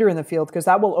the leader in the field, because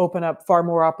that will open up far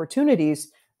more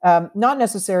opportunities, not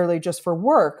necessarily just for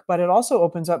work, but it also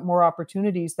opens up more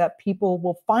opportunities that people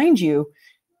will find you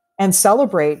and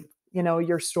celebrate,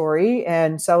 your story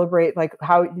and celebrate like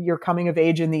how you're coming of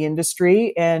age in the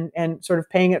industry and sort of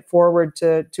paying it forward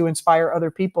to inspire other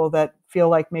people that feel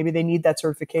like maybe they need that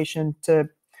certification to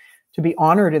be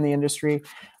honored in the industry.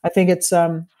 I think it's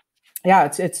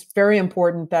very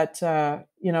important that,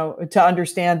 to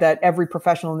understand that every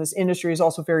professional in this industry is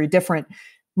also very different.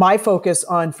 My focus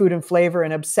on food and flavor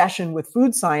and obsession with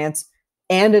food science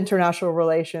and international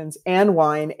relations and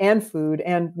wine and food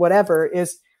and whatever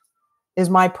is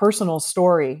my personal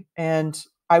story. And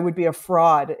I would be a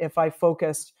fraud if I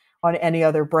focused on any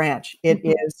other branch. It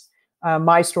is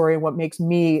my story and what makes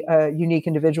me a unique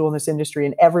individual in this industry.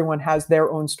 And everyone has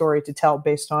their own story to tell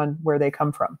based on where they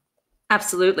come from.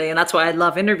 Absolutely. And that's why I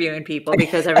love interviewing people,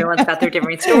 because everyone's got their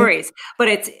different stories.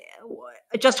 But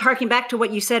just harking back to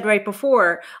what you said right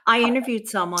before, I interviewed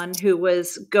someone who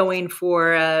was going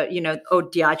for,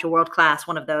 Diageo World Class,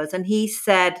 one of those. And he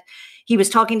said he was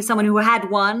talking to someone who had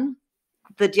won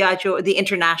the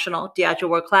international Diageo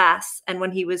World Class. And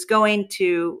when he was going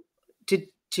to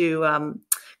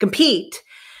compete,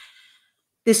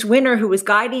 this winner who was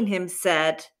guiding him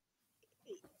said,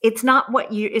 it's not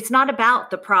about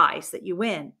the prize that you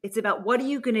win. It's about what are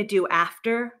you going to do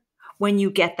after when you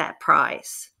get that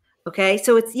prize. Okay.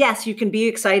 So it's, yes, you can be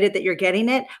excited that you're getting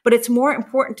it, but it's more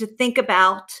important to think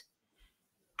about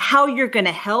how you're going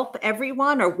to help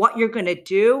everyone or what you're going to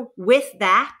do with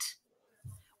that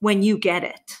when you get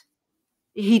it.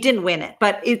 He didn't win it,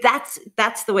 but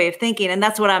that's the way of thinking. And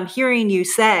that's what I'm hearing you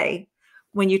say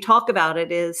when you talk about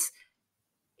it is,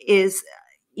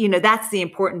 that's the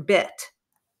important bit.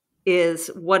 Is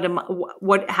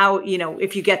how,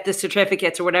 if you get the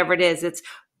certificates or whatever it is, it's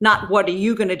not what are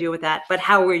you going to do with that, but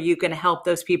how are you going to help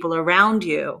those people around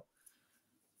you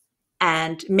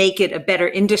and make it a better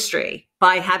industry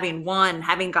by having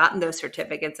gotten those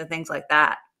certificates and things like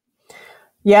that.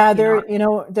 Yeah,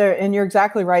 and you're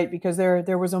exactly right, because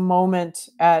there was a moment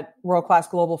at World Class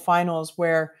Global Finals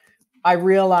where I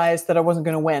realized that I wasn't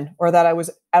going to win, or that I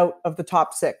was out of the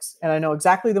top 6. And I know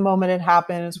exactly the moment it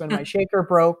happened. It's when my shaker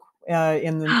broke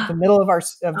in the middle of the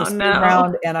speed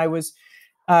round, and I was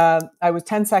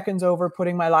 10 seconds over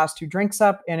putting my last 2 drinks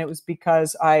up, and it was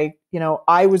because I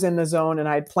was in the zone and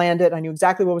I had planned it. I knew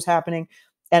exactly what was happening,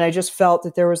 and I just felt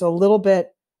that there was a little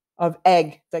bit of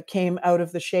egg that came out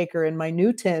of the shaker in my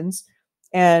new tins,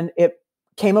 and it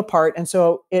came apart. And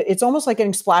so it's almost like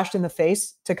getting splashed in the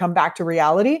face to come back to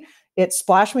reality. It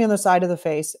splashed me on the side of the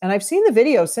face, and I've seen the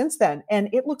video since then, and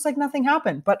it looks like nothing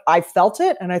happened, but I felt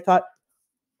it and I thought,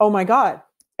 oh my God.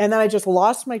 And then I just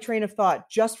lost my train of thought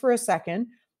just for a second.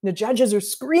 The judges are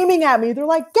screaming at me. They're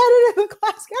like, get it in the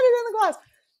glass, get it in the glass.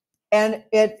 And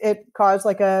it caused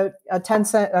like a 10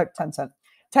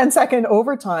 second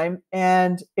overtime.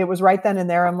 And it was right then and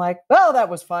there. I'm like, well, that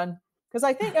was fun. Because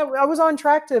I think I was on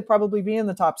track to probably be in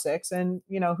the top 6. And,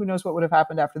 who knows what would have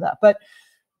happened after that. But,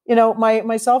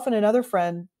 myself and another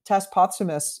friend, Tess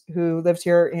Potsumus, who lives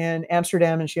here in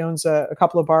Amsterdam, and she owns a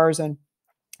couple of bars, and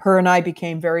her and I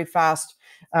became very fast,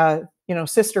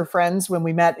 sister friends when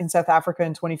we met in South Africa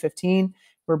in 2015. We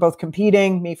were both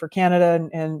competing, me for Canada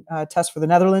and Tess for the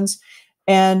Netherlands.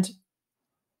 And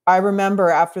I remember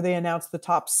after they announced the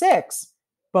top 6,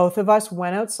 both of us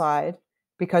went outside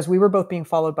because we were both being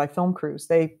followed by film crews.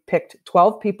 They picked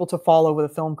 12 people to follow with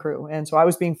a film crew. And so I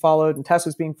was being followed and Tess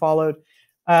was being followed.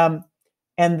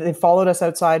 And they followed us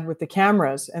outside with the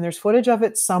cameras, and there's footage of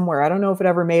it somewhere. I don't know if it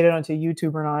ever made it onto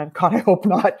YouTube or not. God, I hope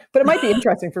not, but it might be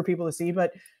interesting for people to see.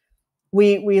 But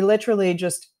we literally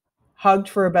just hugged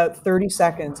for about 30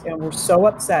 seconds and were so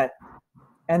upset.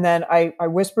 And then I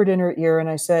whispered in her ear and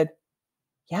I said,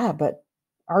 yeah, but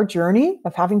our journey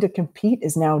of having to compete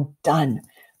is now done.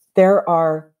 There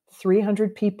are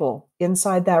 300 people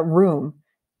inside that room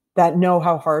that know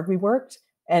how hard we worked.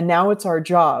 And now it's our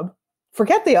job.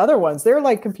 Forget the other ones. They're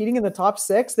like competing in the top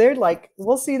 6. They're like,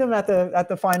 we'll see them at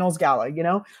the finals gala,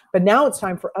 but now it's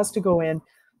time for us to go in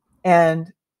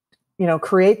and,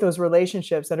 create those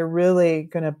relationships that are really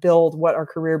going to build what our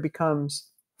career becomes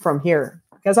from here.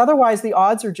 Because otherwise the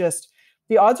odds are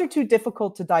too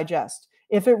difficult to digest.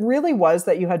 If it really was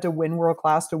that you had to win world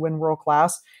class to win world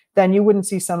class, then you wouldn't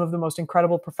see some of the most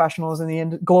incredible professionals in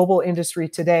the global industry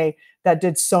today that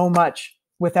did so much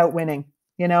without winning.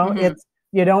 Mm-hmm.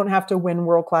 You don't have to win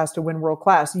world class to win world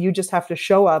class. You just have to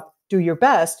show up, do your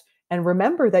best, and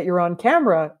remember that you're on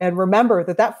camera, and remember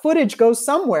that footage goes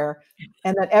somewhere,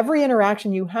 and that every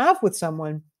interaction you have with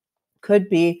someone could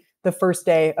be the first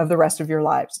day of the rest of your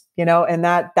lives, and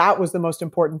that was the most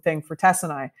important thing for Tess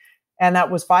and I. And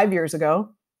that was 5 years ago.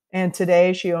 And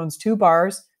today she owns 2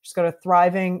 bars. She's got a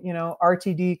thriving,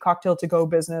 RTD cocktail to go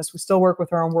business. We still work with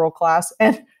her on world class,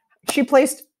 and she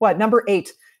placed number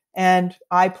 8. And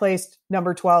I placed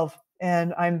number 12,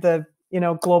 and I'm the,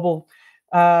 global,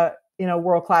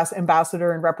 world class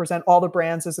ambassador and represent all the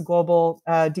brands as a global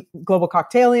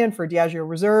Cocktailian for Diageo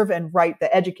Reserve, and write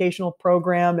the educational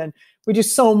program. And we do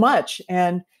so much.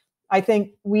 And I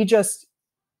think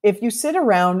if you sit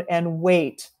around and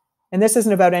wait, and this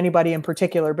isn't about anybody in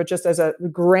particular, but just as a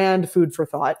grand food for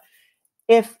thought,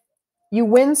 if you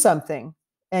win something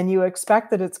and you expect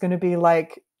that it's going to be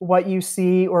like what you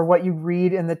see or what you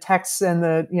read in the texts and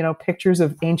the, pictures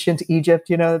of ancient Egypt,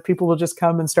 people will just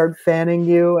come and start fanning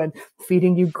you and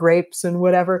feeding you grapes and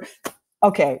whatever.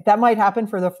 Okay, that might happen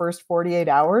for the first 48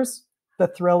 hours, the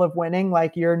thrill of winning,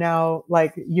 like you're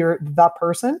the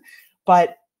person.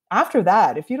 But after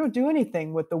that, if you don't do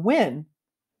anything with the win,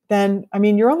 then I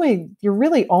mean, you're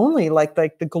really only like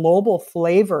the global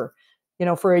flavor,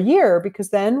 for a year,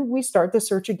 because then we start the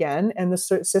search again and the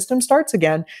system starts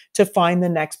again to find the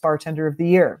next bartender of the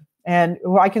year. And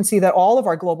I can see that all of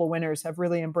our global winners have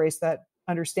really embraced that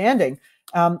understanding.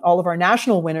 All of our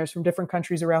national winners from different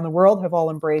countries around the world have all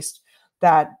embraced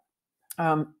that,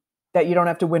 that you don't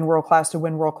have to win world class to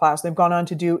win world class. They've gone on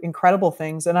to do incredible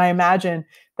things. And I imagine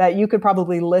that you could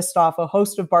probably list off a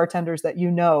host of bartenders that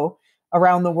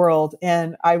around the world.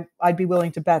 And I'd be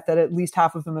willing to bet that at least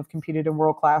half of them have competed in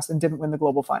world class and didn't win the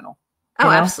global final. Oh,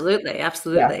 absolutely.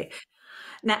 Absolutely. Yeah.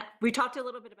 Now, we talked a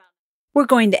little bit about... We're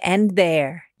going to end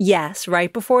there. Yes,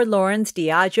 right before Lauren's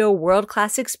Diageo World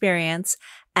Class experience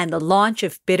and the launch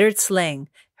of Bittered Sling,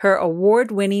 her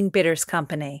award-winning bitters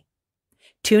company.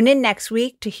 Tune in next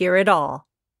week to hear it all.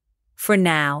 For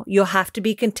now, you'll have to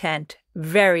be content,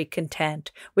 very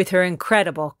content, with her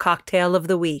incredible cocktail of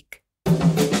the week.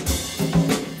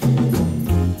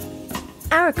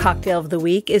 Our cocktail of the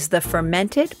week is the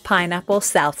fermented pineapple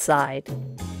Southside.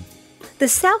 The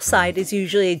Southside is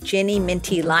usually a ginny,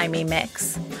 minty, limey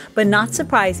mix, but not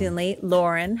surprisingly,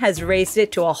 Lauren has raised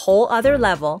it to a whole other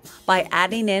level by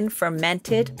adding in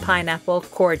fermented pineapple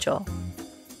cordial.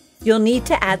 You'll need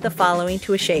to add the following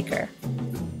to a shaker: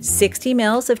 60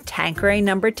 ml of Tanqueray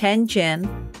No. 10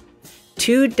 gin,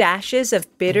 2 dashes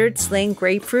of Bittered Sling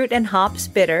grapefruit and hops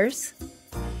bitters,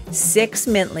 6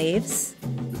 mint leaves,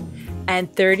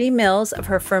 and 30 ml of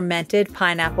her fermented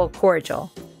pineapple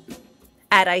cordial.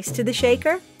 Add ice to the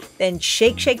shaker, then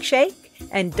shake, shake, shake,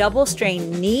 and double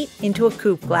strain neat into a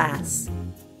coupe glass.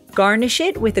 Garnish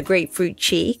it with a grapefruit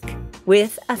cheek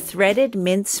with a threaded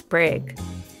mint sprig.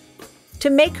 To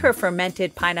make her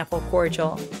fermented pineapple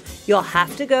cordial, you'll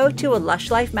have to go to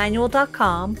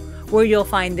lushLifeManual.com, where you'll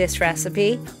find this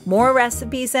recipe, more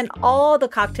recipes, and all the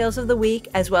cocktails of the week,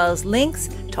 as well as links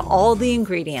to all the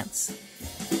ingredients.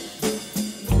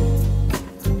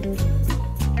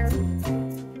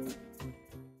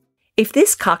 If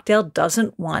this cocktail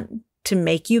doesn't want to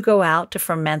make you go out to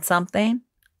ferment something,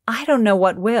 I don't know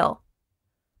what will.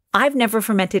 I've never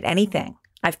fermented anything.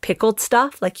 I've pickled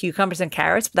stuff like cucumbers and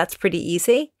carrots, but that's pretty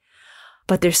easy.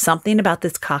 But there's something about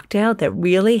this cocktail that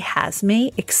really has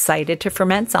me excited to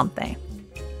ferment something.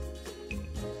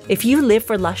 If you live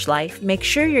for Lush Life, make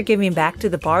sure you're giving back to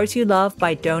the bars you love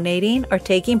by donating or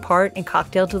taking part in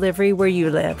cocktail delivery where you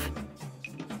live.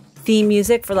 Theme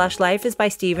music for Lush Life is by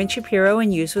Steven Shapiro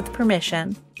and used with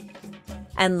permission.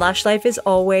 And Lush Life is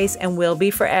always and will be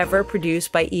forever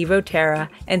produced by Evo Terra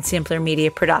and Simpler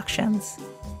Media Productions.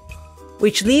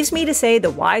 Which leaves me to say the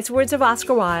wise words of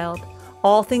Oscar Wilde: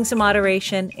 all things in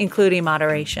moderation, including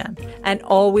moderation, and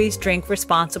always drink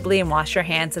responsibly and wash your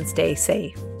hands and stay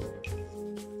safe.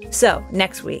 So,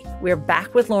 next week, we're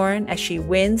back with Lauren as she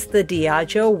wins the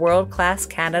Diageo World Class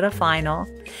Canada final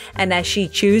and as she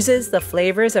chooses the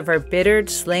flavors of her Bittered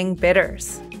Sling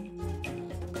bitters.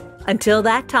 Until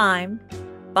that time,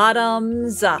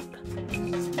 bottoms up.